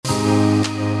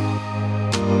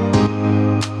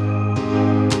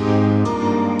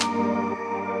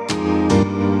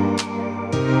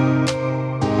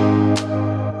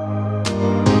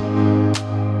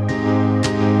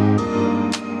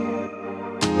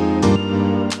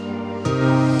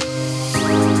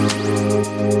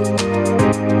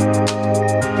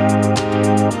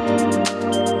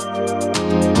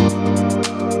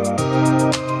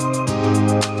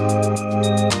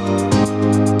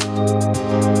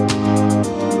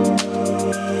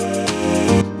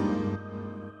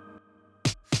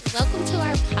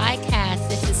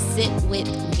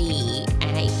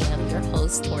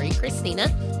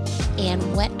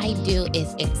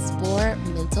is explore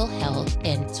mental health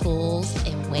and tools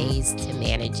and ways to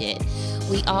manage it.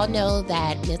 We all know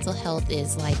that mental health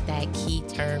is like that key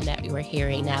term that we're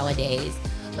hearing nowadays,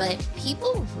 but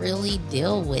people really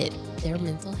deal with their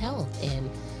mental health. And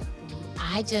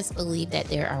I just believe that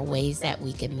there are ways that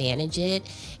we can manage it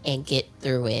and get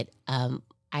through it.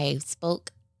 I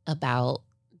spoke about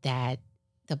that.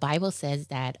 The Bible says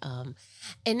that, and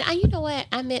you know what?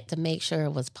 I meant to make sure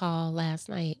it was Paul last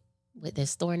night with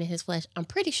this thorn in his flesh. I'm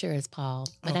pretty sure it's Paul,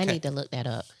 but I need to look that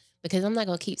up because I'm not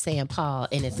going to keep saying Paul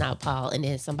and it's not Paul. And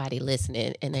then somebody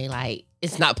listening and they like,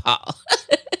 it's not Paul.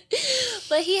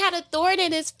 But he had a thorn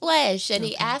in his flesh and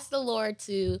he asked the Lord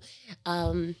to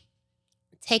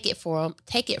take it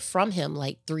from him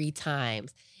like 3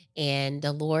 times. And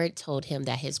the Lord told him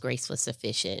that his grace was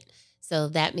sufficient. So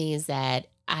that means that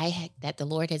that the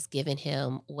Lord has given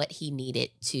him what he needed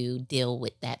to deal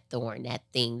with that thorn, that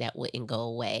thing that wouldn't go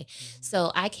away.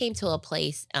 So I came to a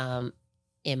place in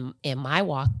my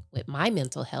walk with my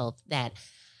mental health that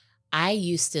I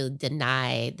used to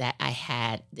deny that I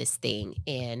had this thing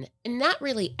and not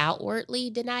really outwardly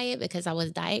deny it because I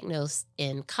was diagnosed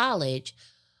in college,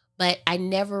 but I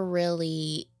never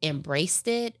really embraced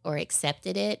it or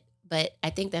accepted it. But I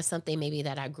think that's something maybe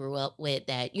that I grew up with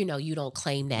that, you don't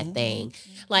claim that thing.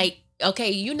 Like,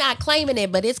 okay, you're not claiming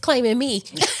it, but it's claiming me.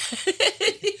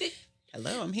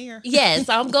 Hello, I'm here. Yes,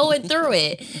 I'm going through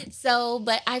it. So,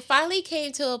 but I finally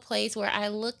came to a place where I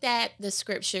looked at the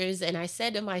scriptures and I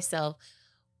said to myself,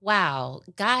 wow,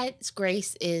 God's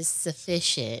grace is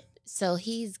sufficient. So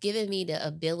he's given me the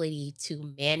ability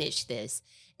to manage this.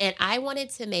 And I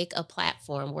wanted to make a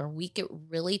platform where we could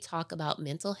really talk about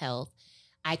mental health.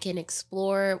 I can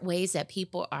explore ways that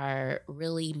people are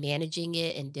really managing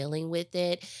it and dealing with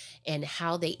it and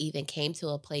how they even came to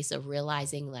a place of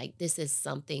realizing like this is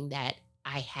something that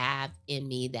I have in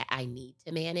me that I need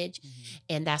to manage.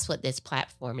 And that's what this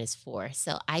platform is for.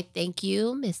 So I thank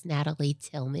you, Miss Natalie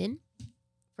Tillman,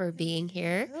 for being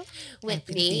here with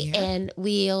me. And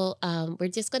we're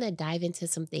just going to dive into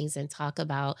some things and talk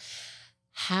about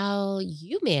how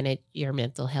you manage your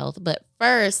mental health. But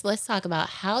first, let's talk about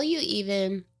how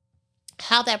that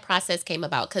process came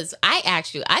about. Because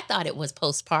I thought it was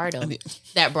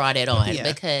postpartum that brought it on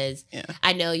because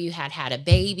I know you had a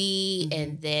baby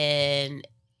and then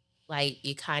like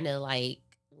you kind of like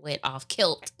went off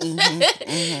kilt.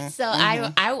 So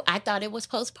I thought it was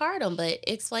postpartum, but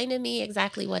explain to me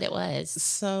exactly what it was.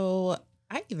 So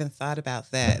I even thought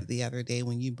about that the other day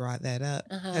when you brought that up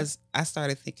because I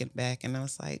started thinking back and I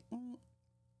was like,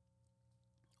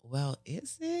 well,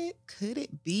 is it? Could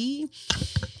it be?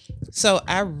 So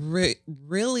I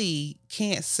really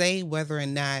can't say whether or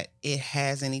not it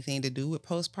has anything to do with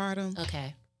postpartum.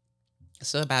 Okay.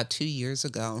 So about 2 years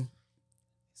ago,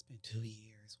 it's been 2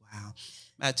 years. Wow.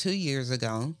 About 2 years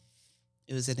ago,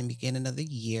 it was at the beginning of the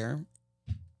year,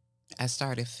 I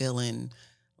started feeling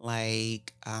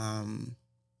like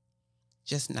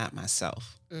just not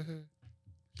myself.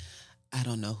 I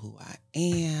don't know who I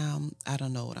am. I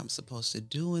don't know what I'm supposed to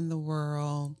do in the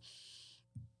world.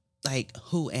 Like,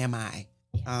 who am I?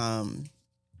 I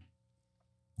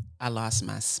lost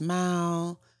my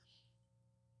smile.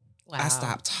 Wow. I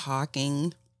stopped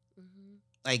talking,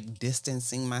 like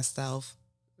distancing myself,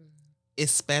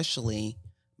 especially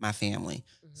my family.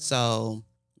 So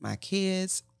my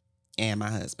kids and my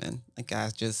husband, like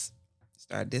I just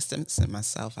started distancing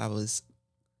myself. I would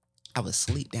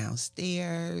sleep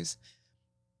downstairs.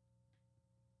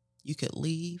 You could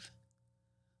leave,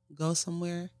 go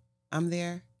somewhere. I'm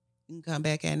there. You can come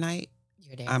back at night.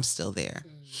 You're there. I'm still there.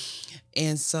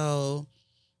 And so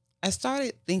I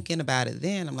started thinking about it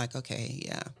then. I'm like, okay,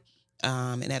 yeah.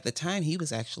 And at the time, he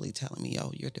was actually telling me,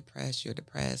 oh, you're depressed.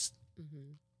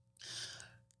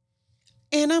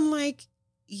 And I'm like,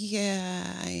 yeah,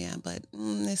 I am. But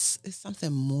it's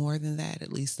something more than that.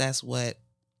 At least that's what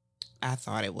I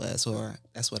thought it was, or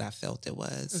that's what I felt it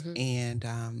was. And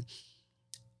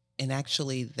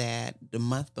actually that the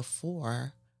month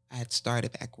before I had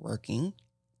started back working,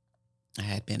 I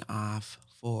had been off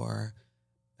for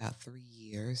about 3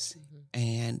 years.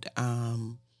 And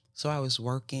so I was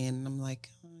working and I'm like,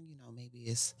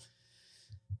 maybe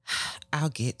I'll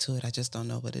get to it. I just don't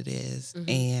know what it is.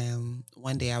 And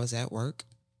one day I was at work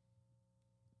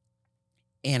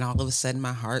and all of a sudden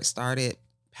my heart started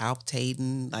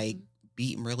palpitating, like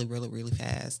beating really, really, really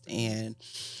fast. And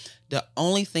the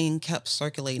only thing kept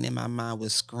circulating in my mind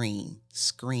was scream,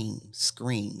 scream,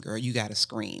 scream. Girl, you got to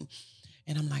scream.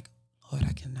 And I'm like, Lord,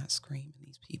 I cannot scream in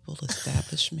these people's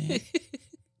establishment.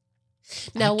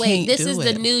 Now, wait, this is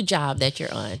the new job that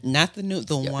you're on. Not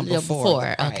the one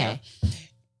before. Okay.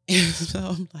 And so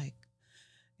I'm like,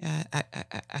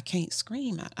 I can't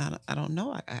scream. I don't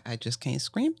know. I just can't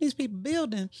scream. These people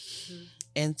building. Mm-hmm.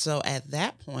 And so at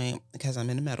that point, because I'm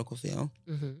in the medical field,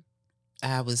 Mm-hmm.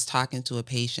 I was talking to a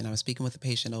patient. I was speaking with a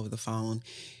patient over the phone,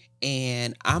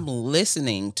 and I'm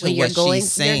listening to When what she's you're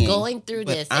saying, going through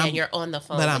but this and you're on the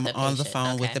phone with I'm the on the patient.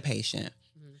 phone with Okay. the patient,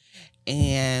 Mm-hmm.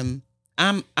 and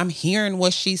I'm hearing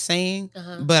what she's saying,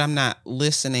 Uh-huh. but I'm not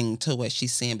listening to what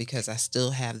she's saying because I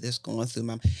still have this going through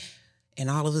my. And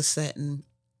all of a sudden,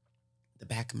 the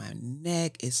back of my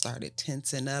neck, it started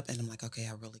tensing up, and I'm like, okay,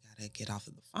 I really gotta get off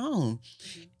of the phone.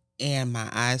 Mm-hmm. And my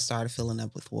eyes started filling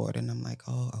up with water, and I'm like,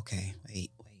 oh, okay,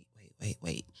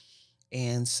 wait.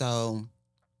 And so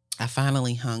I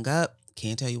finally hung up.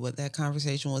 Can't tell you what that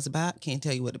conversation was about. Can't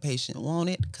tell you what the patient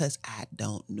wanted because I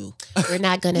don't know. We're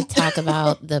not going to talk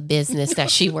about the business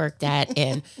that she worked at.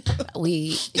 And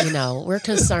we're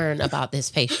concerned about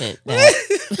this patient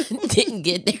that didn't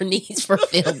get their needs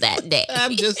fulfilled that day.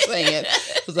 I'm just saying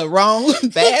it was a wrong,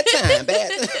 bad time.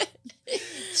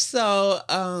 So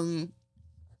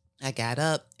I got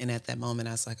up, and at that moment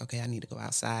I was like, okay, I need to go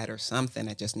outside or something.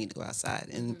 I just need to go outside.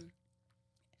 And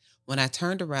when I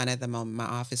turned around at the moment, my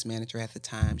office manager at the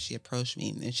time, she approached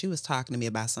me and she was talking to me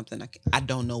about something. I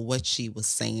don't know what she was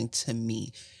saying to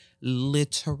me.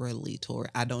 Literally, Tori,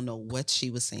 I don't know what she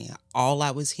was saying. All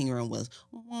I was hearing was,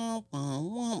 womp,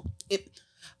 womp, womp.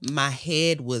 My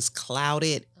head was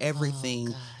clouded, everything.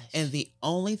 Oh, And the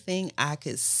only thing I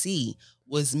could see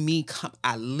was me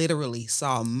I literally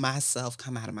saw myself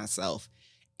come out of myself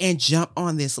and jump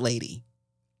on this lady.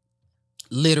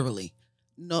 Literally.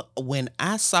 No, when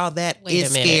I saw that, Wait it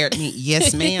a minute. scared me.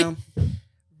 Yes, ma'am.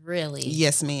 Really?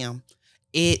 Yes, ma'am.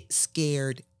 It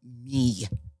scared me.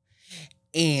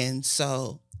 And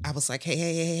so I was like,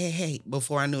 hey.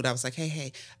 Before I knew it, I was like,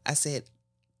 hey. I said,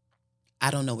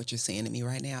 I don't know what you're saying to me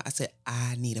right now. I said,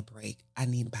 I need a break. I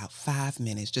need about 5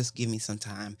 minutes. Just give me some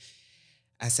time.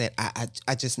 I said,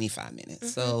 I just need 5 minutes. Mm-hmm.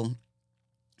 So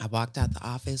I walked out the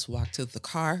office, walked to the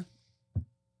car,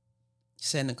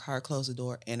 sat in the car, closed the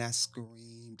door, and I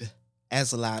screamed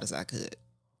as loud as I could.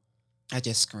 I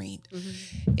just screamed.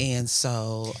 Mm-hmm. And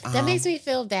so that makes me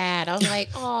feel bad. I'm like,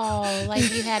 oh,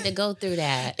 like you had to go through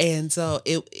that. And so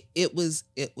it was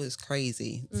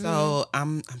crazy. Mm-hmm. So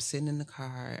I'm sitting in the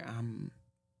car. I'm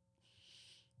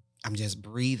just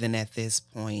breathing at this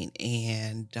point,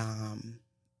 and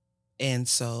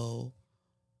so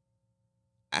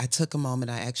I took a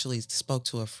moment. I actually spoke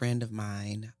to a friend of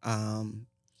mine,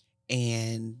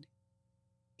 and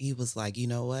he was like, you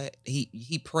know what?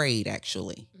 He prayed,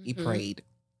 actually. Mm-hmm. He prayed.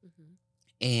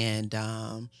 Mm-hmm.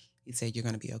 And he said, you're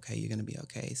going to be okay. You're going to be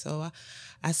okay. So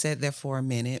I sat there for a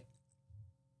minute,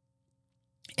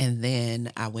 and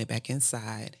then I went back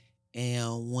inside.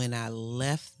 And when I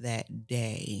left that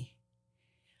day,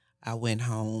 I went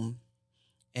home,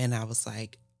 and I was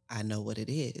like, I know what it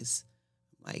is.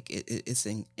 Like it's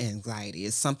anxiety.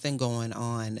 It's something going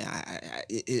on.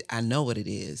 I know what it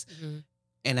is, mm-hmm.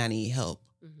 and I need help.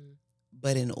 Mm-hmm.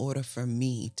 But in order for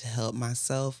me to help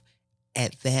myself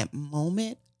at that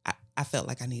moment, I felt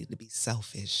like I needed to be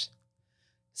selfish.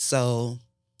 So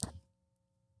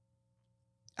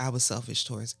I was selfish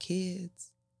towards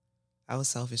kids. I was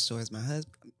selfish towards my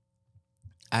husband.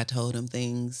 I told him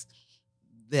things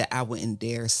that I wouldn't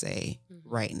dare say mm-hmm.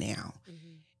 right now.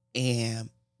 Mm-hmm.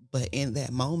 But in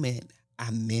that moment,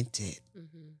 I meant it.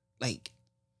 Mm-hmm. Like,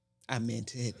 I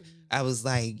meant it. Mm-hmm. I was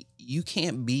like, you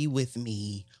can't be with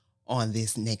me on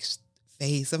this next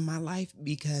phase of my life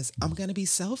because I'm going to be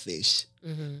selfish.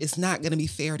 Mm-hmm. It's not going to be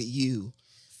fair to you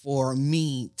for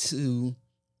me to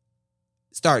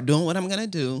start doing what I'm going to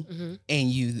do mm-hmm. and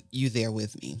you there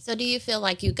with me. So do you feel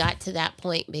like you got to that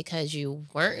point because you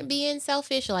weren't being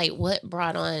selfish? Like what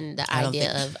brought on the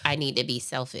idea of I need to be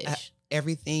selfish?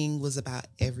 Everything was about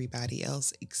everybody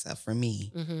else except for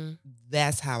me. Mm-hmm.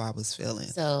 That's how I was feeling.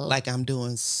 So like I'm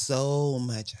doing so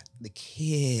much. The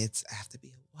kids, I have to be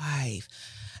a wife.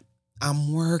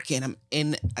 I'm working.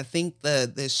 And I think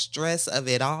the stress of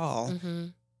it all, mm-hmm.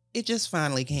 it just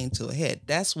finally came to a head.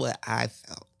 That's what I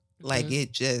felt. Mm-hmm. Like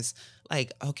it just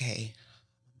like, okay,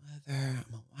 I'm a mother,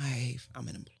 I'm a wife, I'm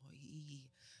an employee.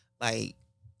 Like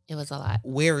it was a lot.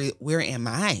 Where am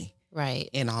I? Right.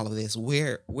 In all of this,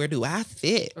 where do I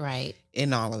fit? Right.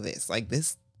 In all of this, like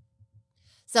this.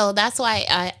 So that's why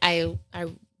I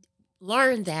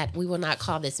learned that we will not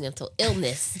call this mental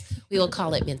illness. We will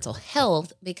call it mental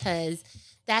health because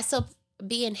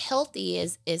being healthy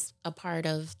is a part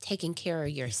of taking care of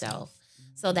yourself.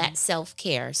 Mm-hmm. So that's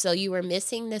self-care. So you were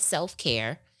missing the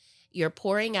self-care. You're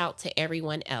pouring out to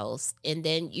everyone else, and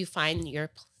then you find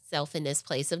yourself in this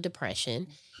place of depression,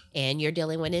 and you're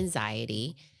dealing with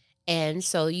anxiety. And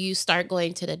so you start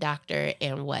going to the doctor,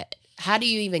 and what? How do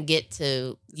you even get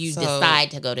to you So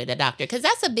decide to go to the doctor? Because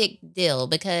that's a big deal.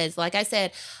 Because, like I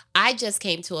said, I just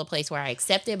came to a place where I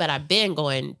accepted, but I've been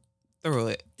going through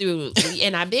it.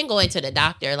 and I've been going to the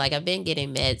doctor. Like, I've been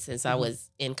getting meds since I was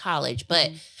in college.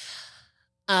 But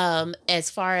as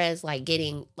far as like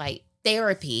getting like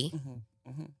therapy,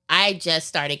 I just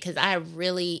started because I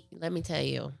really, let me tell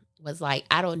you, was like,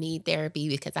 I don't need therapy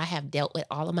because I have dealt with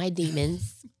all of my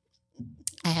demons.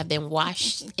 I have been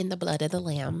washed in the blood of the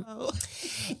Lamb.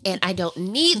 And I don't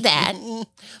need that.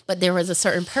 But there was a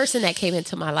certain person that came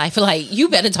into my life like, you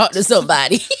better talk to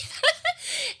somebody.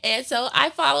 And so I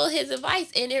followed his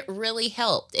advice, and it really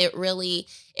helped. It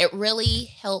really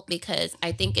helped because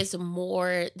I think it's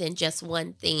more than just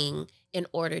one thing in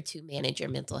order to manage your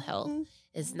mental health.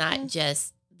 It's not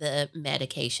just the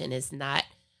medication. It's not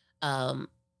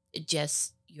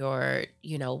just your,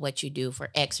 what you do for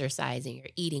exercising, your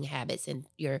eating habits, and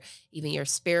even your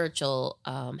spiritual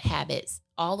habits.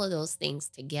 All of those things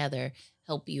together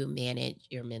help you manage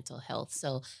your mental health.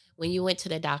 So when you went to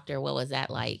the doctor, what was that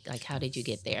like? Like, how did you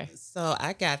get there? So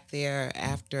I got there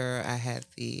after I had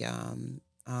the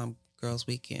girls'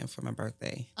 weekend for my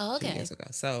birthday 2 years ago.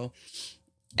 So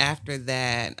after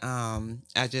that, I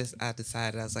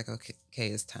decided, I was like, okay,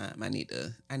 it's time. I need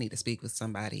to speak with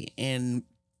somebody. And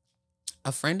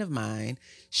a friend of mine,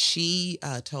 she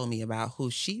told me about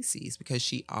who she sees because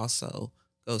she also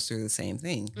goes through the same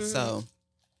thing. So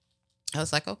I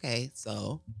was like, okay.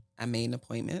 So I made an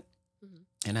appointment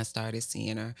and I started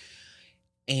seeing her.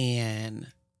 And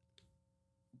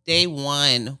day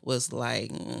one was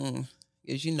like,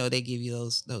 because they give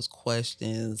you those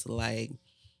questions like,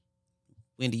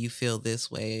 when do you feel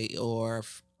this way? Or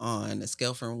on a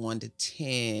scale from 1 to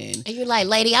 10. And you're like,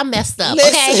 lady, I messed up.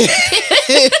 Listen.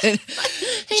 Okay.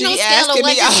 She no scale asking of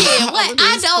 1 me to 10. all What? of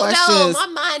I these don't know. questions. My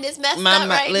mind is messed up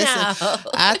right now.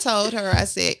 I told her, I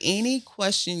said, any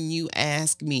question you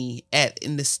ask me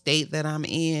in the state that I'm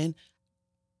in,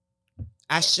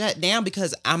 I shut down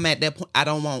because I'm at that point. I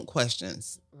don't want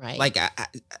questions. Right. Like I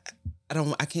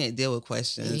can't deal with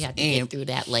questions. You have to get through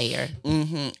that layer.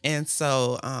 And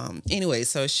so, anyway,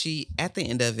 so she, at the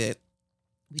end of it,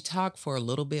 we talked for a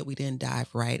little bit. We didn't dive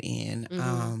right in.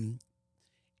 And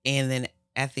then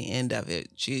at the end of it,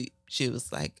 she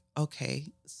was like, okay,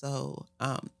 so,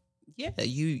 yeah,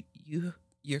 you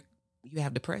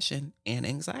have depression and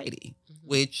anxiety,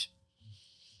 which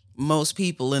most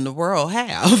people in the world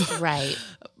have. Right.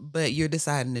 But you're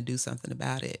deciding to do something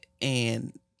about it.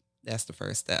 And that's the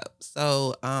first step.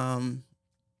 So, on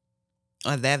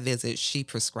that visit, she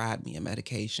prescribed me a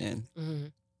medication,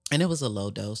 and it was a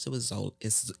low dose. It was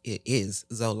it is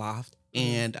Zoloft,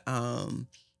 and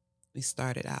we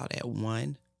started out at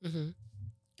 1,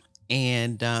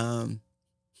 and I'm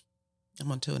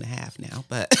on 2.5 now.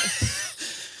 But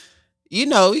you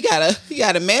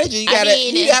gotta manage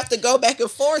it. You have to go back and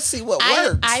forth, see what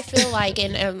works. I feel like,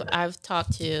 and I've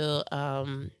talked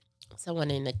to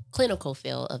someone in the clinical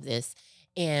field of this,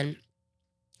 and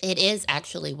it is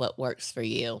actually what works for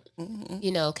you,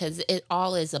 because it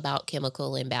all is about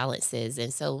chemical imbalances.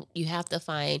 And so you have to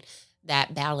find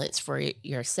that balance for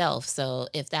yourself. So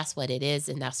if that's what it is,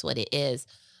 and that's what it is.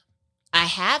 I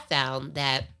have found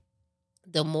that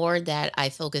the more that I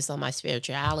focus on my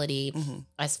spirituality,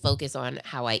 I focus on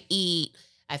how I eat,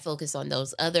 I focus on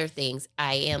those other things,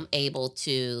 I am able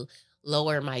to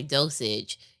lower my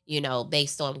dosage,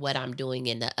 based on what I'm doing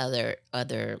in the other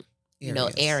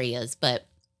areas. But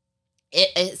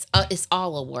it's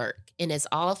all a work, and it's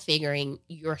all figuring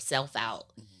yourself out,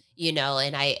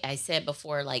 and I said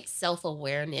before, like,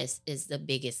 self-awareness is the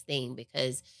biggest thing,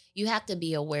 because you have to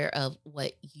be aware of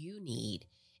what you need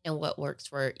and what works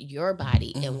for your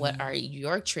body and what are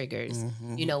your triggers,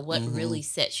 what really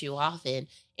sets you off,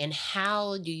 and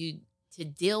how do you to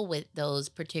deal with those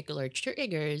particular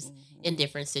triggers in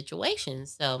different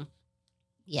situations. So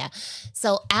yeah.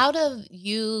 So out of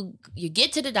you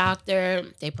get to the doctor,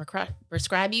 they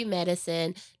prescribe you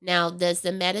medicine. Now, does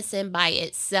the medicine by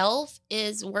itself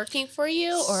is working for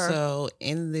you, or? So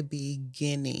in the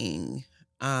beginning,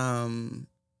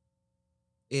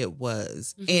 it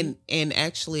was, and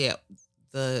actually at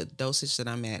the dosage that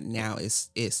I'm at now,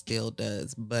 it still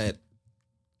does, but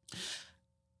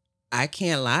I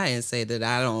can't lie and say that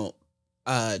I don't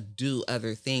do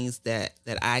other things that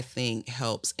I think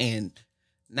helps, and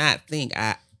not think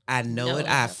I know it,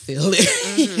 I feel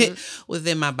it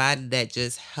within my body that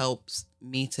just helps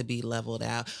me to be leveled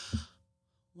out.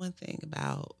 One thing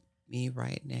about me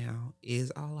right now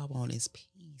is all I want is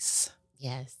peace.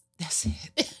 Yes. That's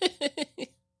it.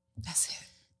 That's it.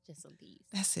 Just some peace.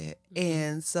 That's it.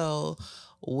 And so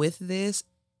with this,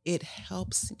 it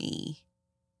helps me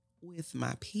with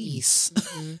my peace.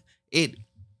 Mm-hmm. It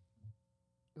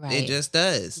Right. just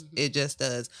does. Mm-hmm. It just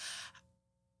does.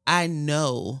 I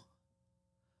know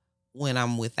when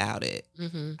I'm without it,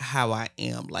 Mm-hmm. how I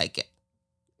am. Like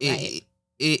Right.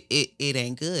 it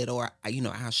ain't good, or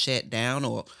I'll shut down,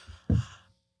 or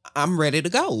I'm ready to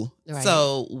go. Right.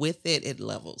 So with it, it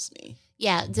levels me.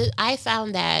 Yeah, I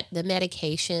found that the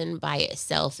medication by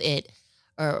itself,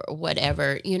 or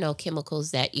whatever,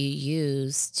 chemicals that you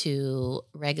use to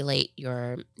regulate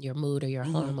your mood or your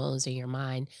Mm-hmm. hormones or your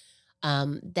mind,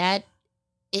 that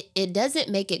it doesn't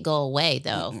make it go away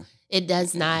though. Mm-mm. It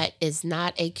does Mm-mm. not. It's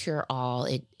not a cure all.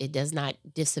 It does not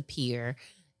disappear.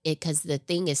 It because the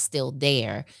thing is still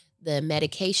there. The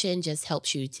medication just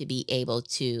helps you to be able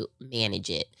to manage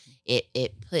it.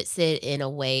 It puts it in a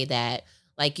way that,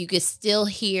 like, you can still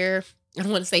hear. I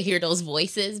don't want to say hear those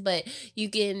voices, but you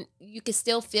can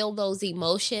still feel those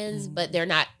emotions, but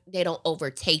they don't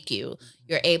overtake you.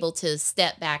 You're able to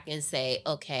step back and say,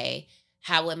 okay,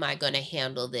 how am I going to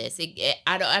handle this?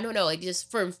 I don't know. It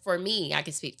just for me, I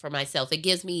can speak for myself. It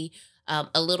gives me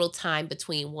a little time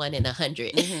between 1 and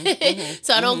 100, Mm-hmm. Mm-hmm.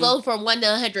 so I don't Mm-hmm. go from 1 to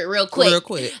 100 real quick. Real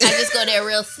quick. I just go there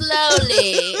real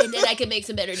slowly, and then I can make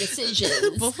some better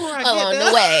decisions Before I along get the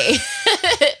there. way.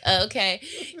 Okay,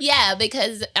 yeah,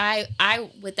 because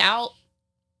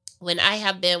when I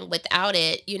have been without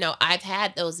it, I've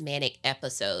had those manic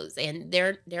episodes, and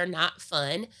they're not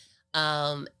fun.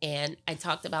 And I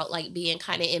talked about, like, being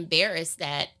kind of embarrassed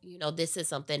that, this is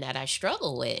something that I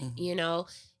struggle with, Mm-hmm.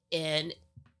 and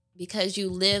because you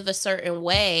live a certain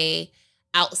way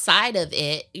outside of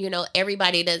it,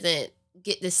 everybody doesn't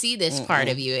get to see this part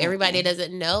of Mm-mm. you. Everybody Mm-mm.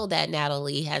 doesn't know that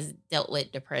Natalie has dealt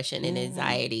with depression and Mm-hmm.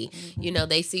 anxiety. Mm-hmm.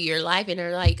 They see your life and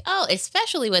they're like, oh,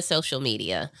 especially with social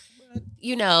media.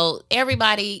 But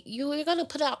Everybody, you're going to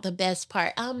put out the best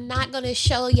part. I'm not going to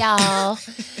show y'all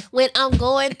when I'm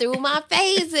going through my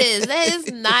phases. That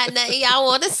is not nothing y'all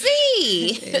want to see.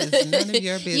 it is none of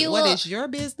your business. You What will is your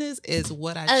business is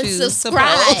what I choose to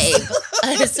unsubscribe. post.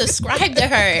 Unsubscribe to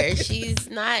her. She's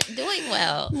not doing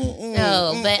well. Mm-mm.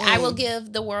 No, but I will Mm-mm.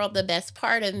 give the world the best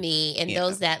part of me, and Yeah.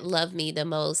 those that love me the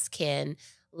most can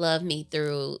love me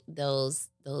through those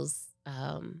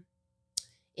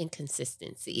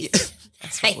inconsistencies. Yeah.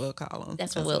 That's what we'll call them.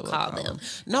 That's what we'll call them.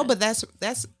 No, but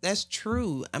that's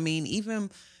true. I mean,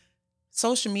 even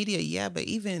social media, yeah, but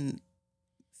even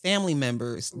family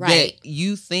members Right. that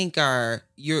you think are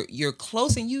you're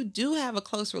close, and you do have a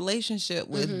close relationship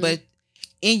with, Mhm. but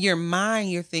in your mind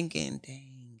you're thinking,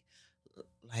 dang,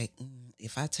 like,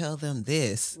 if I tell them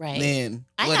this, Right. then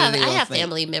I what have are they I gonna have think?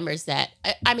 family members that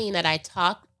that I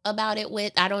talk about it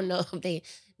with. I don't know if they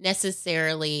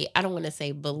necessarily, I don't want to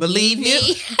say believe Believe you?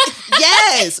 me.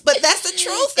 Yes, but that's the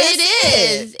truth.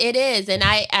 That's It is. And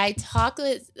I talked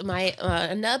with my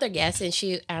another guest,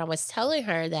 and I was telling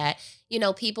her that,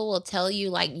 people will tell you,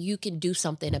 like, you can do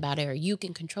something about it or you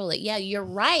can control it. Yeah, you're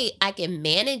right. I can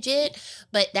manage it,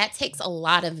 but that takes a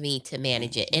lot of me to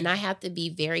manage it. And I have to be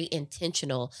very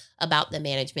intentional about the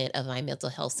management of my mental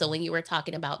health. So when you were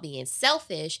talking about being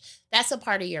selfish, that's a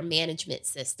part of your management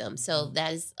system. So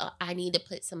that is, I need to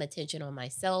put some attention on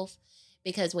myself,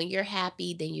 because when you're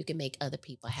happy, then you can make other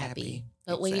people happy.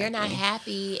 But when you're not Exactly.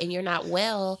 happy and you're not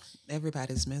well,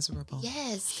 Everybody's miserable.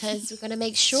 yes, because we're going to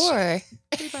make sure.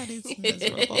 Everybody's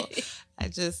miserable. I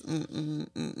just,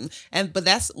 but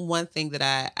that's one thing that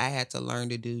I had to learn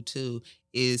to do too,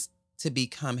 is to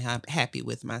become happy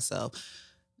with myself.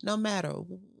 No matter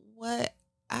what,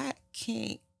 I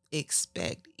can't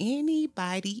expect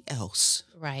anybody else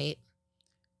Right.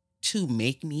 to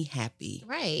make me happy,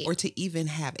 Right. or to even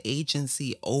have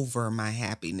agency over my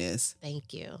happiness.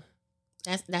 Thank you.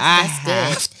 That's I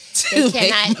that's have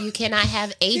good. You cannot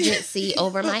have agency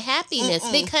over my happiness,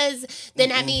 because then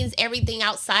that means everything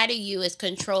outside of you is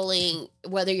controlling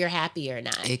whether you're happy or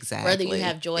not. Exactly. Whether you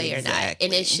have joy or not.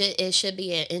 And Exactly. it should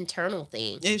be an internal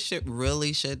thing. It should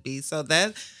be. So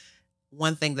that's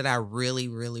one thing that I really,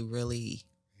 really, really,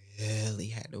 really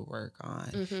had to work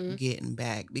on, Mhm. getting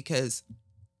back, because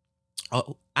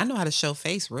I know how to show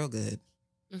face real good.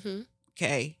 Mhm.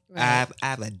 Okay. Right.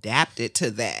 I've adapted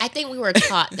to that. I think we were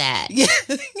taught that.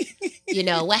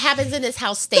 Yeah. What happens in this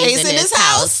house stays in this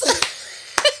house.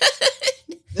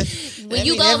 When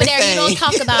you go over there, you don't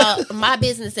talk about my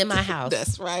business in my house.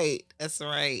 That's right. That's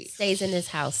right. Stays in this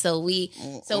house. So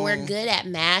we're good at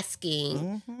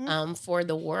masking for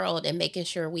the world and making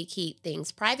sure we keep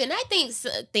things private. And I think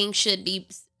things should be,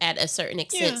 at a certain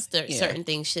extent, certain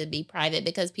things should be private,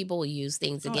 because people will use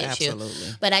things against absolutely.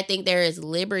 you. But I think there is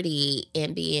liberty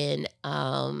in being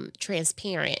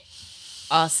transparent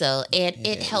also, and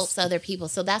it is. helps other people.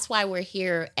 So that's why we're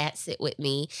here at Sit With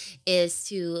Me, is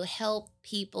to help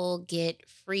people get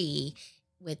free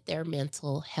with their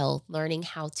mental health, learning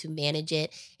how to manage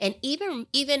it. And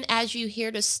even as you hear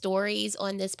the stories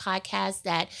on this podcast,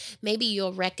 that maybe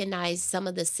you'll recognize some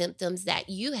of the symptoms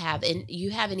that you have, and you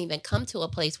haven't even come to a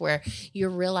place where you're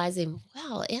realizing,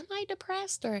 well, am I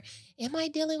depressed or am I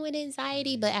dealing with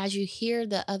anxiety? But as you hear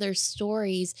the other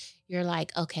stories, you're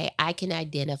like, okay, I can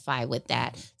identify with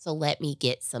that. So let me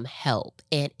get some help.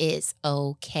 And it's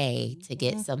okay to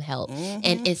get some help.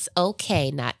 And it's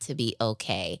okay not to be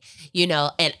okay.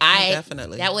 And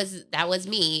Definitely. that was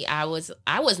me. I was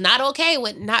not okay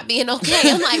with not being okay.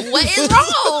 I'm like, what is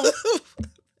wrong?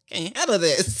 Can't handle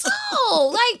this. No,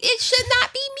 like it should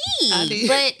not be me.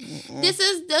 But this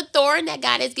is the thorn that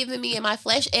God has given me in my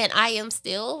flesh, and I am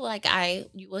still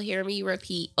you will hear me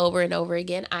repeat over and over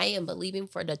again. I am believing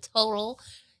for the total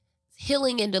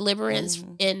healing and deliverance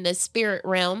in the spirit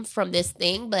realm from this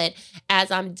thing. But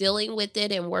as I'm dealing with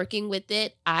it and working with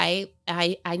it, I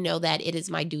know that it is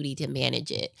my duty to manage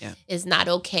it. Yeah. It's not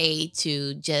okay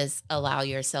to just allow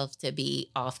yourself to be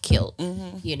off kilt,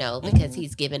 because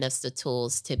he's given us the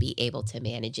tools to be able to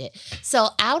manage it. So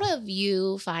out of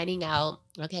you finding out,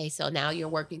 okay, so now you're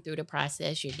working through the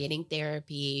process, you're getting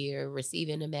therapy, you're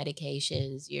receiving the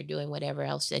medications, you're doing whatever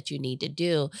else that you need to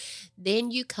do.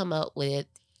 Then you come up with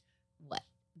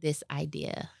this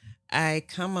idea. I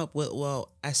come up with,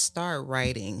 I start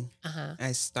writing.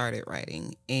 I started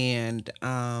writing, and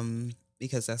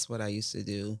because that's what I used to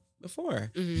do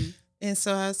before. And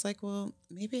so I was like, well,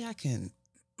 maybe I can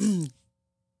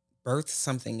birth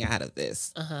something out of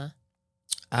this.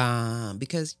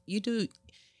 Because you do,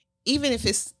 even if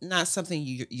it's not something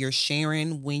you're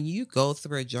sharing, when you go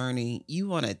through a journey, you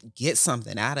want to get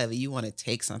something out of it. You want to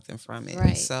take something from it.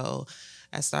 Right. So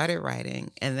I started writing,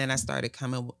 and then I started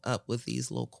coming up with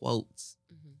these little quotes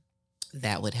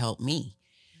that would help me.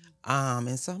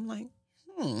 And so I'm like,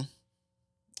 I'm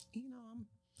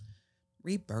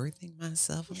rebirthing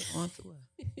myself. I'm going through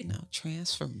a,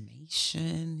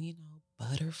 transformation,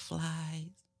 butterflies.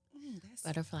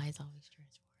 Butterflies always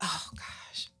transform. Oh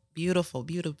gosh. Beautiful,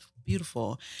 beautiful,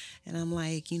 beautiful. And I'm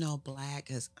like, Black,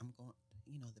 because I'm going,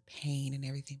 the pain and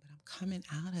everything, but I'm coming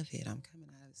out of it.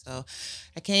 So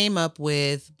I came up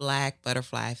with Black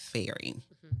Butterfly Fairy.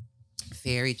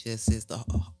 Fairy just is the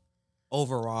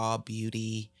overall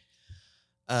beauty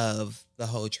of the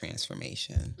whole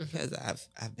transformation, because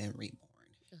I've been reborn.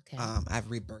 Okay. I've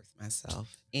rebirthed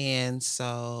myself. And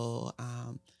so,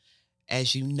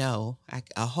 as you know,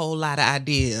 a whole lot of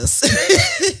ideas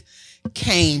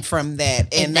came from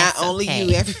that. And not only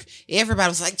you, everybody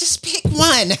was like, just pick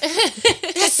one.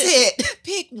 That's it.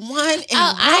 Pick one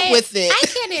and run with it. I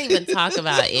can't even talk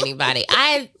about anybody.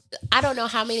 I don't know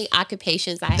how many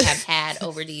occupations I have had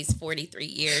over these 43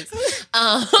 years.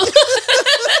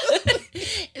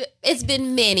 It's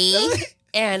been many.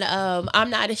 And I'm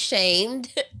not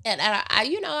ashamed. And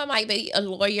I might be a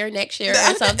lawyer next year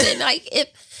or something. Like, if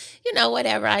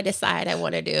whatever I decide I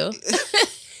want to do.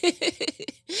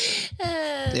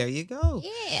 There you go.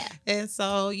 Yeah. And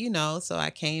so, so I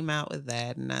came out with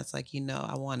that, and that's like,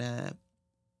 I want to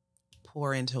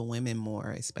pour into women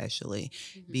more, especially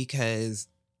because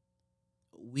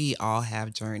we all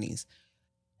have journeys.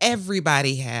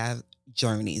 Everybody have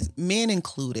journeys, men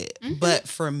included. But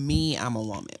for me, I'm a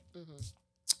woman.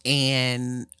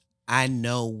 And I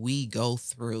know we go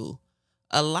through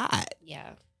a lot.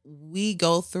 Yeah. We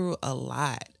go through a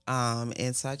lot.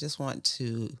 And so I just want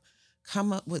to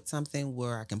come up with something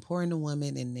where I can pour into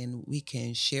women, and then we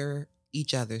can share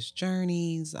each other's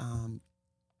journeys.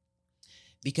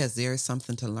 Because there's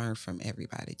something to learn from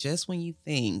everybody. Just when you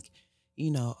think,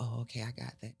 oh, okay, I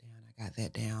got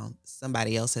that down.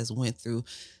 Somebody else has went through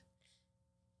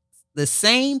the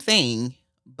same thing,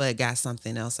 but got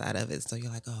something else out of it. So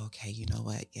you're like, oh, okay, you know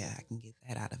what? Yeah, I can get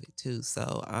that out of it too.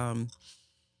 So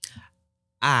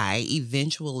I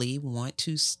eventually want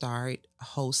to start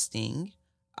hosting.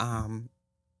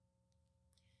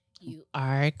 You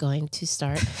are going to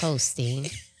start hosting.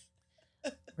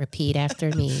 Repeat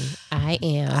after me.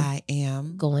 I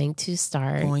am going to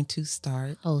start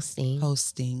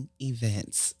hosting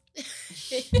events.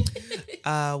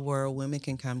 Where women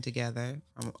can come together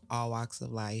from all walks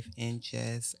of life and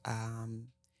just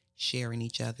sharing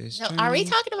each other's journey. Are we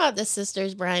talking about the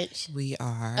Sisters Brunch? We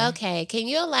are. Okay. Can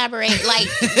you elaborate? Like,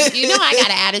 I got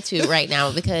an attitude right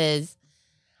now because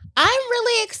I'm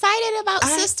really excited about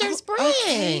Sisters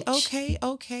Brunch.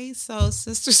 Okay. So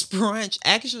Sisters Brunch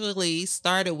actually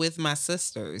started with my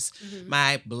sisters,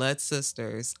 my blood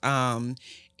sisters. And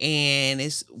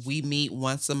we meet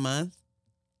once a month.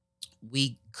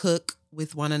 We cook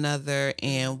with one another,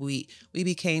 and we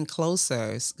became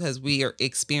closer because we are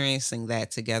experiencing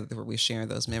that together. We're sharing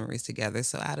those memories together.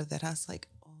 So out of that, I was like,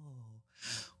 oh,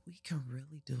 we can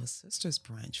really do a sisters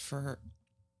brunch for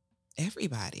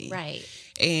everybody. Right.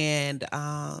 And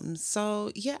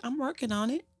so yeah, I'm working on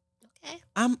it. Okay.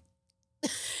 I'm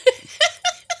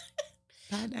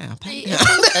pat down.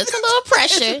 It's a little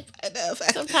pressure.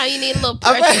 Sometimes you need a little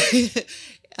pressure.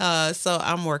 So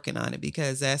I'm working on it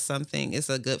because that's something, it's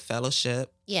a good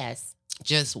fellowship. Yes.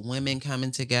 Just women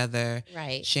coming together,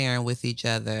 right, sharing with each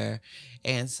other.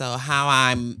 And so how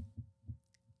I'm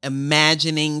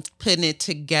imagining putting it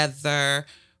together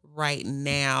right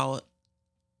now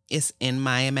is in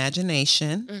my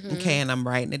imagination. Mm-hmm. Okay, and I'm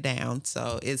writing it down.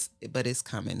 So it's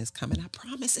coming. It's coming. I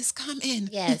promise it's coming.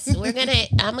 Yes, we're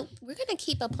gonna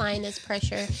keep applying this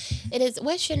pressure. It is.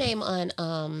 What's your name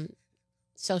on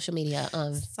social media?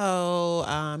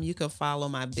 So you can follow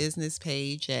my business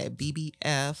page at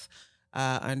BBF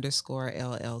 _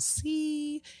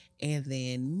 LLC, and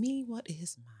then me. What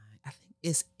is mine? I think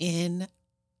it's in.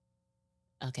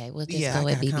 Okay, we'll just go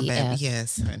with BBF.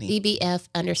 Yes, honey. BBF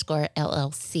 _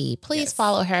 LLC. Please Yes.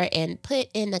 follow her and put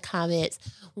in the comments,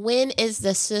 when is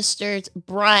the sisters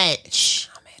brunch?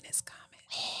 It's coming.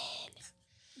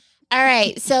 All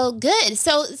right, so good.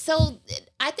 So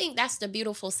I think that's the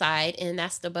beautiful side, and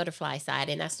that's the butterfly side,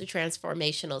 and that's the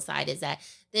transformational side, is that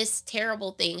this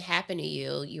terrible thing happened to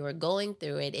you. You were going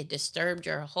through it. It disturbed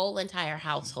your whole entire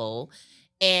household.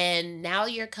 And now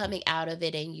you're coming out of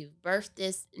it, and you've birthed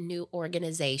this new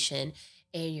organization,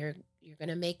 and you're going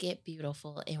to make it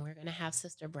beautiful, and we're going to have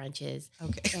sister brunches.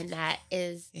 Okay. And that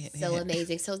is so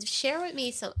amazing. So share with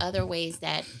me some other ways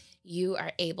that you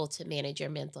are able to manage your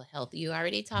mental health. You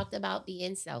already talked about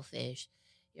being selfish.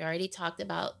 You already talked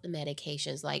about the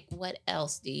medications. Like, what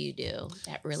else do you do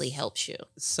that really helps you?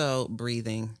 So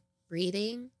breathing.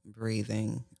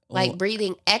 Like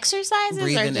breathing exercises?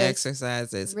 Breathing or just,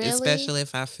 exercises. really? Especially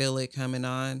if I feel it coming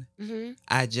on. Mm-hmm.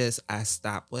 I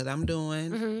stop what I'm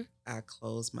doing. Mm-hmm. I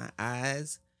close my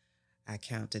eyes. I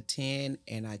count to 10,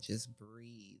 and I just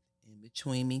breathe in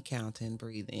between me counting,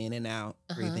 breathe in and out,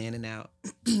 breathe in and out.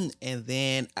 And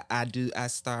then I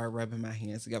start rubbing my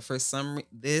hands together. For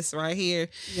this right here.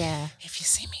 Yeah. If you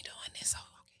see me doing this,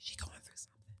 okay, she going through something.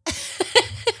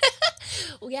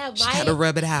 Well, yeah, she gotta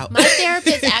rub it out. My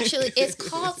therapist actually, it's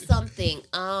called something.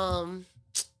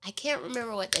 I can't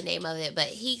remember what the name of it, but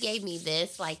he gave me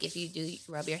this. Like, if you do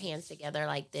rub your hands together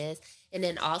like this, and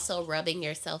then also rubbing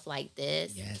yourself like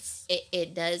this. Yes,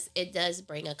 it does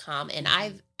bring a calm. And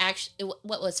I've actually,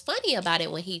 what was funny about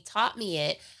it, when he taught me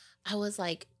it, I was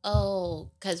like, oh,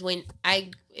 because when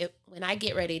I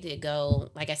get ready to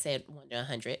go, like I said, 1 to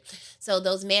 100. So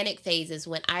those manic phases,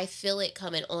 when I feel it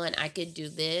coming on, I could do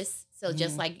this. So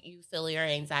just like you feel your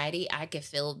anxiety, I could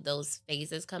feel those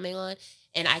phases coming on,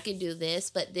 and I could do this.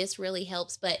 But this really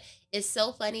helps. But it's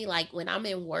so funny. Like, when I'm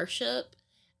in worship,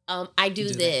 I do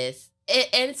this.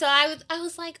 And so I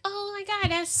was like, oh my God,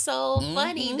 that's so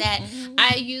funny that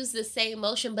I use the same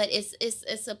motion, but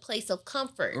it's a place of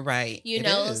comfort, right? You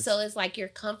know, so it's like you're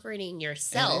comforting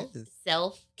yourself,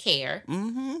 self-care.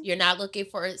 You're not looking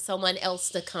for someone else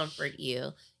to comfort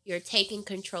you. You're taking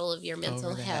control of your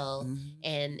mental health,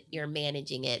 and you're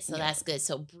managing it. So that's good.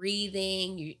 So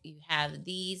breathing, you have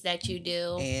these that you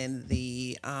do. And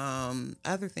the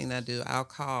other thing I do, I'll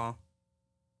call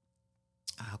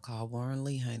Warren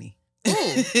Lee, honey.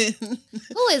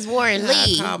 Who is Warren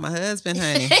Lee? I call my husband,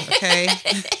 honey. Okay.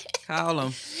 Call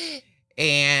him.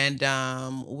 And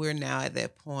we're now at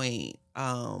that point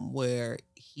where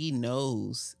he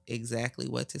knows exactly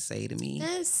what to say to me.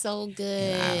 That's so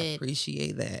good. And I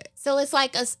appreciate that. So it's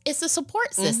like it's a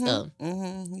support system.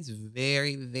 He's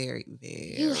very, very,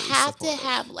 very. You have to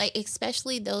have, like,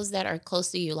 especially those that are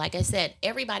close to you. Like I said,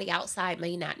 everybody outside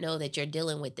may not know that you're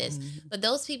dealing with this, but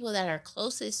those people that are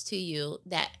closest to you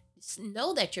that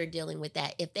know that you're dealing with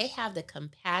that, if they have the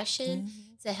compassion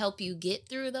to help you get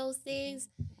through those things,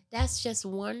 that's just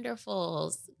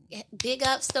wonderful. Big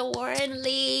ups to Warren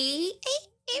Lee.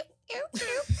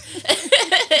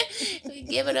 We're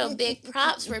giving them big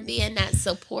props for being that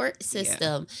support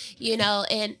system, you know.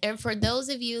 And for those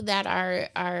of you that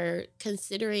are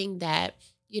considering that,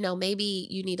 you know, maybe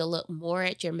you need to look more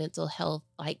at your mental health,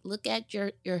 like look at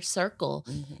your circle,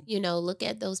 you know, look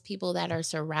at those people that are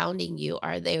surrounding you.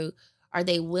 Are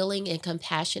they willing and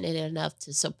compassionate enough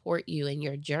to support you in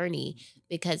your journey?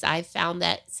 Because I found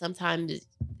that sometimes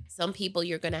some people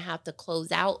you're going to have to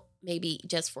close out maybe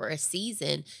just for a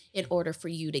season in order for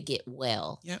you to get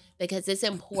well. Because it's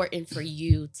important for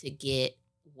you to get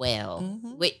well.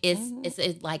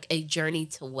 It's like a journey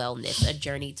to wellness, a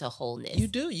journey to wholeness. You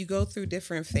do. You go through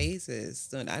different phases.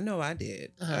 So I know I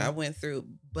did. I went through,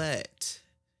 but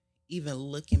even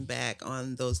looking back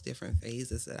on those different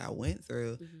phases that I went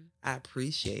through, I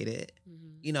appreciate it.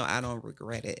 I don't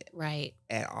regret it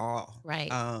at all.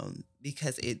 Right.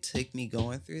 Because it took me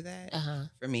going through that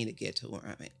for me to get to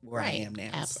where I am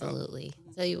now. Absolutely.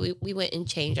 So we went and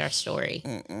changed our story.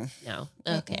 No.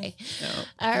 Okay. No.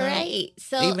 All right.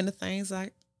 So even the things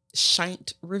like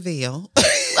shan't reveal.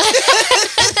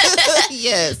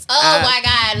 Yes. Oh my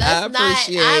God. Let's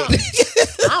appreciate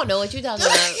I don't know what you're talking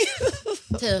about.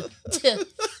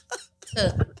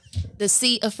 The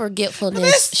sea of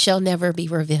forgetfulness shall never be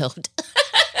revealed.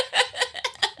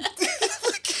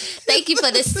 Thank you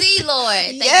for the sea, Lord.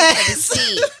 Thank you for the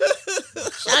sea.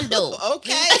 Shando.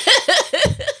 Okay.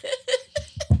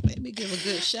 Let me give a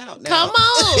good shout now. Come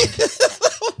on.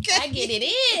 Okay. I get it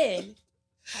in.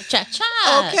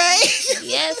 Cha-cha. Okay.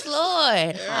 Yes,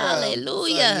 Lord.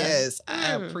 Hallelujah. So yes,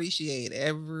 I appreciate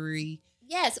every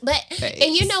but phase.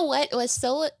 And you know what? What's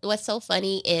so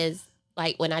funny is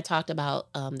like when I talked about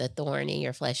the thorn in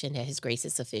your flesh and that his grace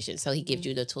is sufficient. So he gives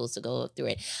you the tools to go through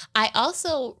it. I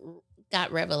also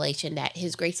got revelation that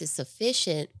his grace is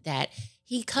sufficient, that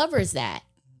he covers that.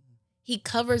 He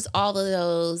covers all of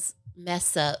those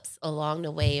mess ups along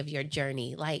the way of your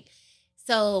journey. Like,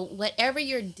 so whatever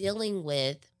you're dealing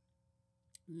with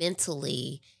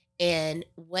mentally and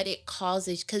what it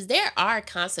causes, because there are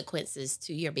consequences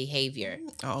to your behavior.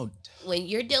 Oh, when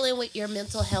you're dealing with your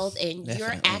mental health and definitely.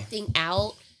 You're acting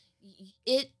out,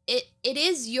 it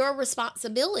is your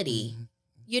responsibility.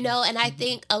 And I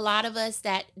think a lot of us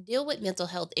that deal with mental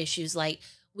health issues, like,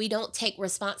 we don't take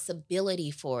responsibility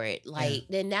for it. Like,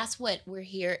 then that's what we're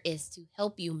here is to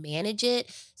help you manage it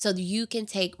so that you can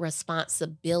take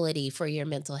responsibility for your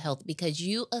mental health, because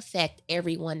you affect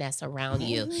everyone that's around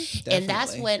you. Definitely. And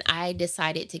that's when I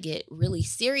decided to get really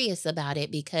serious about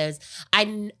it, because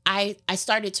I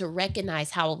started to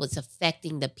recognize how it was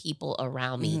affecting the people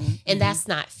around me. And that's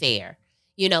not fair.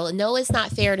 No, it's not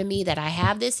fair to me that I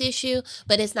have this issue,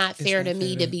 but it's not fair to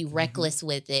me to be reckless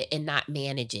with it and not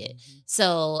manage it.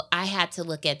 So I had to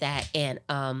look at that and,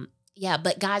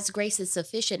 but God's grace is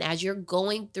sufficient as you're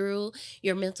going through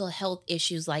your mental health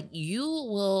issues. Like, you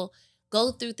will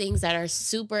go through things that are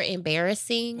super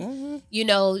embarrassing.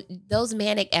 Those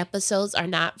manic episodes are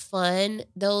not fun.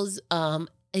 Those,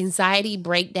 anxiety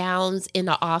breakdowns in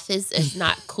the office is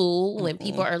not cool when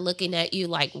people are looking at you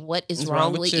like, what is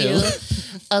wrong with you?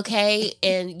 Okay.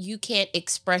 And you can't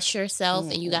express yourself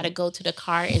and you got to go to the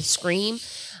car and scream.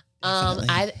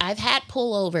 I've had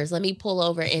pullovers. Let me pull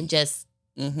over and just,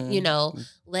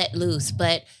 let loose.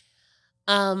 But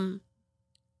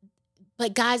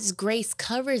God's grace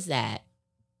covers that.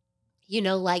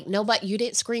 Like, nobody, you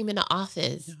didn't scream in the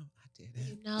office.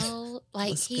 No, I didn't.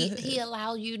 Like, he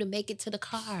allowed you to make it to the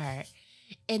car,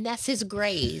 and that's his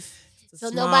grace. So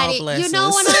nobody, blessings. You know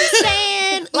what I'm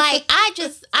saying? Like,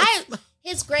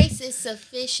 his grace is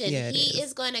sufficient. Yeah, he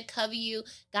is going to cover you.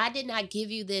 God did not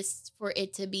give you this for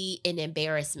it to be an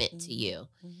embarrassment to you.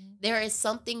 There is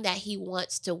something that he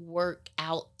wants to work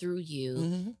out through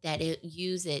you, that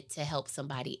use it to help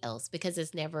somebody else, because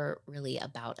it's never really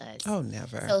about us. Oh,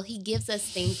 never. So he gives us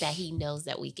things that he knows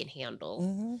that we can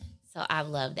handle. So I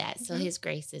love that. So his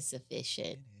grace is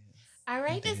sufficient. All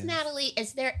right, Miss Natalie,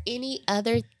 is there any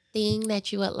other thing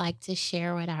that you would like to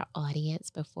share with our audience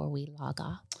before we log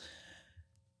off?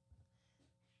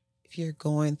 If you're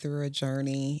going through a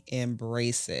journey,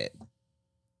 embrace it.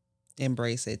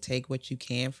 Embrace it. Take what you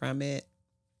can from it.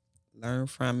 Learn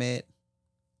from it.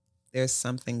 There's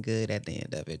something good at the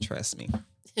end of it. Trust me.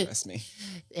 Trust me.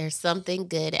 There's something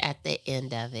good at the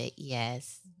end of it.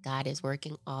 Yes. God is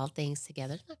working all things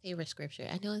together. It's my favorite scripture.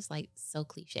 I know it's like so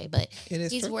cliche, but it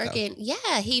is he's true, working. though.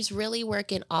 Yeah, he's really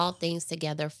working all things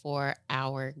together for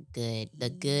our good. The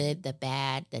good, the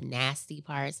bad, the nasty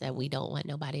parts that we don't want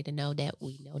nobody to know that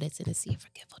we know that's in the sea of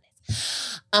forgetfulness.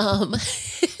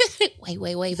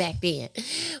 Way back then.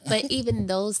 But even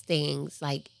those things,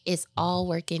 like, it's all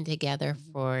working together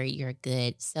for your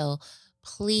good. So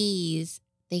please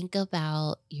think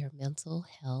about your mental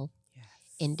health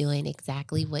and doing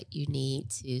exactly what you need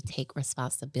to take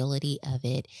responsibility of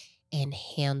it and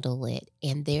handle it.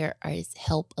 And there is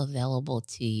help available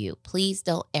to you. Please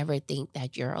don't ever think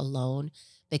that you're alone,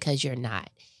 because you're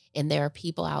not. And there are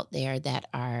people out there that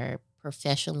are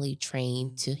professionally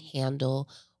trained to handle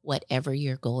whatever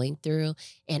you're going through.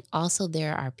 And also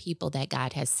there are people that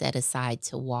God has set aside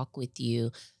to walk with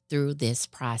you through this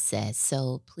process.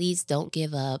 So please don't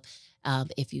give up.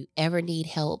 If you ever need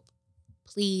help,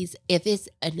 please, if it's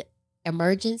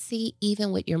emergency,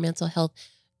 even with your mental health,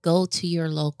 go to your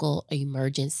local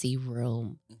emergency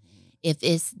room. If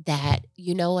it's that,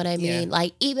 you know what I mean?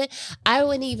 Like, even, I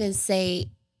wouldn't even say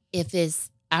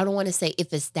I don't want to say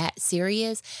if it's that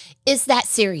serious. It's that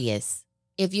serious.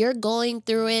 If you're going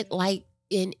through it, like,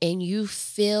 and you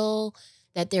feel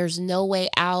that there's no way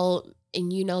out,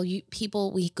 and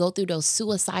we go through those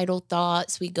suicidal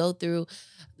thoughts, we go through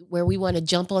where we want to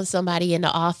jump on somebody in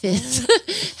the office.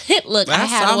 Look, I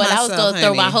had one. I was going to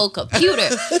throw my whole computer.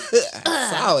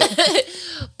 I saw it.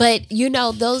 But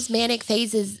those manic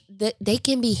phases, they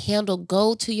can be handled.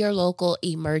 Go to your local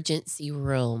emergency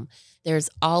room.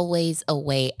 There's always a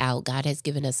way out. God has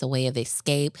given us a way of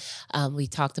escape. We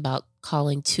talked about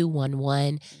calling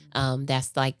 211.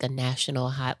 That's like a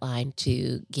national hotline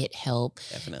to get help.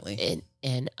 Definitely.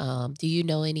 And do you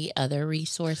know any other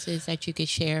resources that you could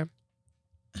share?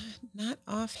 Not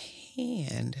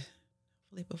offhand.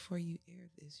 Hopefully before you air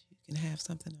this, you can have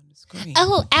something on the screen.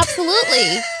 Oh,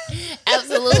 absolutely.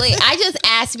 Absolutely. I just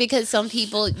asked because some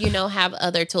people, have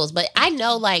other tools. But I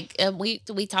know, like, we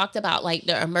talked about, like,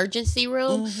 the emergency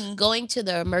room. Going to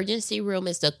the emergency room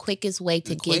is the quickest way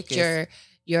to get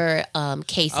your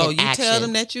case in action. Oh, you tell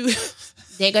them that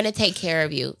they're going to take care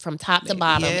of you from top to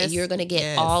bottom, and you're going to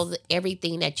get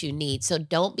everything that you need. So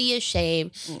don't be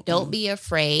ashamed. Don't be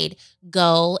afraid.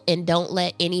 Go, and don't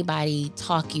let anybody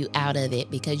talk you out of it,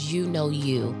 because you know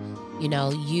you.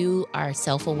 You are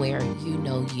self-aware. You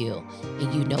know you,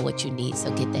 and you know what you need.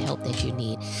 So get the help that you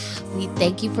need. We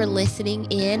thank you for listening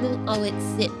in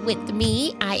on Sit With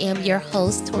Me. I am your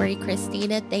host, Tori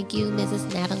Christina. Thank you,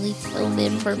 Mrs. Natalie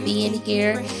Tillman, for being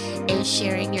here and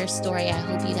sharing your story. I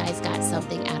hope you guys got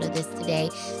something out of this today.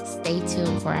 Stay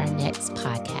tuned for our next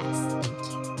podcast.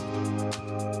 Thank you.